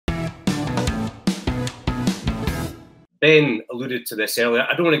Ben alluded to this earlier.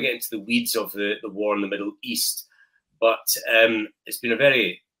 I don't want to get into the weeds of the war in the Middle East, but it's been a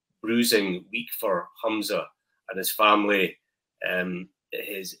very bruising week for Humza and his family.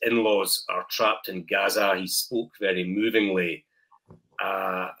 His in-laws are trapped in Gaza. He spoke very movingly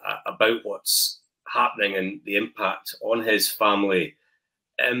about what's happening and the impact on his family.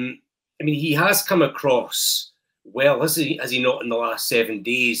 I mean, he has come across well, has he not, in the last 7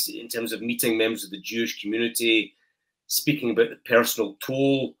 days, in terms of meeting members of the Jewish community, speaking about the personal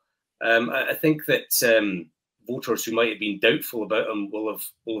toll. I think that voters who might have been doubtful about him will have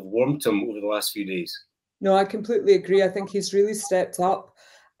warmed him over the last few days. No, I completely agree. I think he's really stepped up.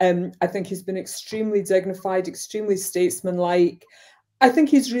 I think he's been extremely dignified, extremely statesmanlike. I think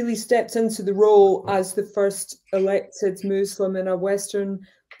he's really stepped into the role as the first elected Muslim in a Western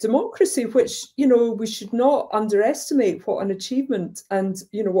democracy, which, you know, we should not underestimate what an achievement and,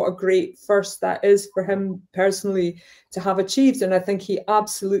 you know, what a great first that is for him personally to have achieved. And I think he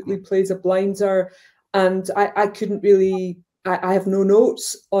absolutely plays a blinder. And I couldn't really, I have no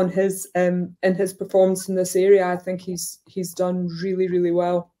notes on his in his performance in this area. I think he's done really, really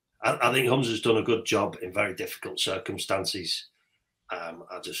well. I think Humza's done a good job in very difficult circumstances.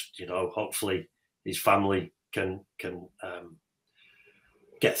 I just, you know, hopefully his family can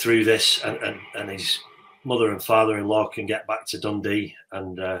get through this, and his mother and father-in-law can get back to Dundee,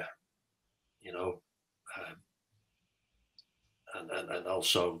 and you know, and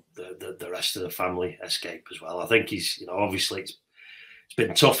also the rest of the family escape as well. I think he's, you know, obviously it's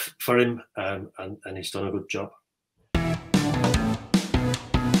been tough for him, and he's done a good job.